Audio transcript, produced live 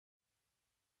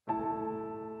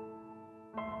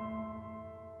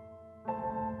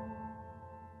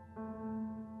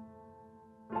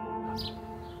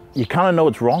you kind of know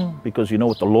it's wrong because you know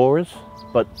what the law is,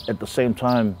 but at the same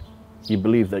time, you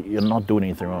believe that you're not doing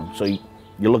anything wrong. So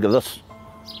you look at this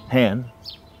hand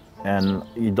and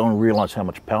you don't realize how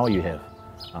much power you have.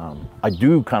 I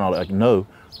do kind of like know,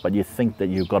 but you think that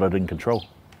you've got it in control.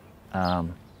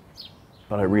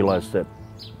 But I realized that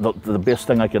the best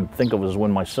thing I can think of is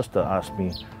when my sister asked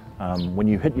me, when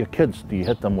you hit your kids, do you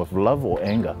hit them with love or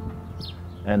anger?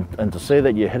 And to say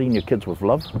that you're hitting your kids with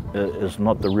love is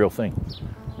not the real thing.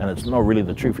 And it's not really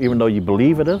the truth, even though you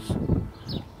believe it is.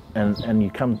 And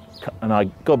I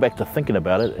go back to thinking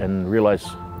about it and realize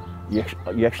you're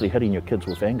actually hitting your kids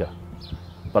with anger.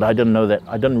 But I didn't know that.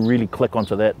 I didn't really click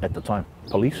onto that at the time.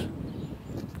 Police?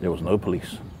 There was no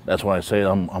police. That's why I say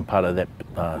I'm part of that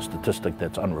statistic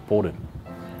that's unreported.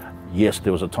 Yes,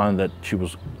 there was a time that she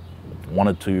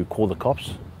wanted to call the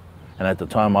cops, and at the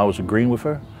time I was agreeing with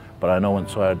her, but I know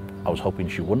inside I was hoping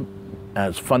she wouldn't. And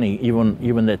it's funny,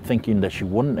 even that thinking that she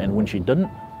wouldn't, and when she didn't,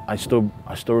 I still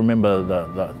remember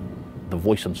the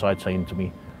voice inside saying to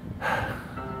me,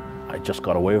 I just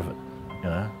got away with it, you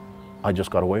know? I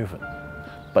just got away with it.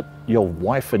 But your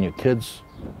wife and your kids,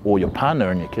 or your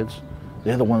partner and your kids,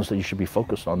 they're the ones that you should be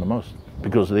focused on the most,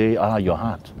 because they are your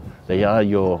heart. They are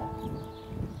your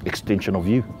extension of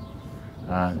you.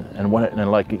 And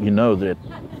like, you know that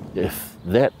if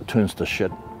that turns to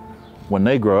shit, when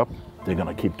they grow up, they're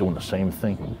gonna keep doing the same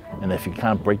thing. And if you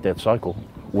can't break that cycle,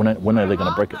 when are they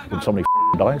gonna break it? When somebody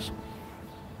dies?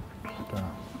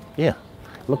 Yeah,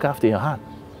 look after your heart.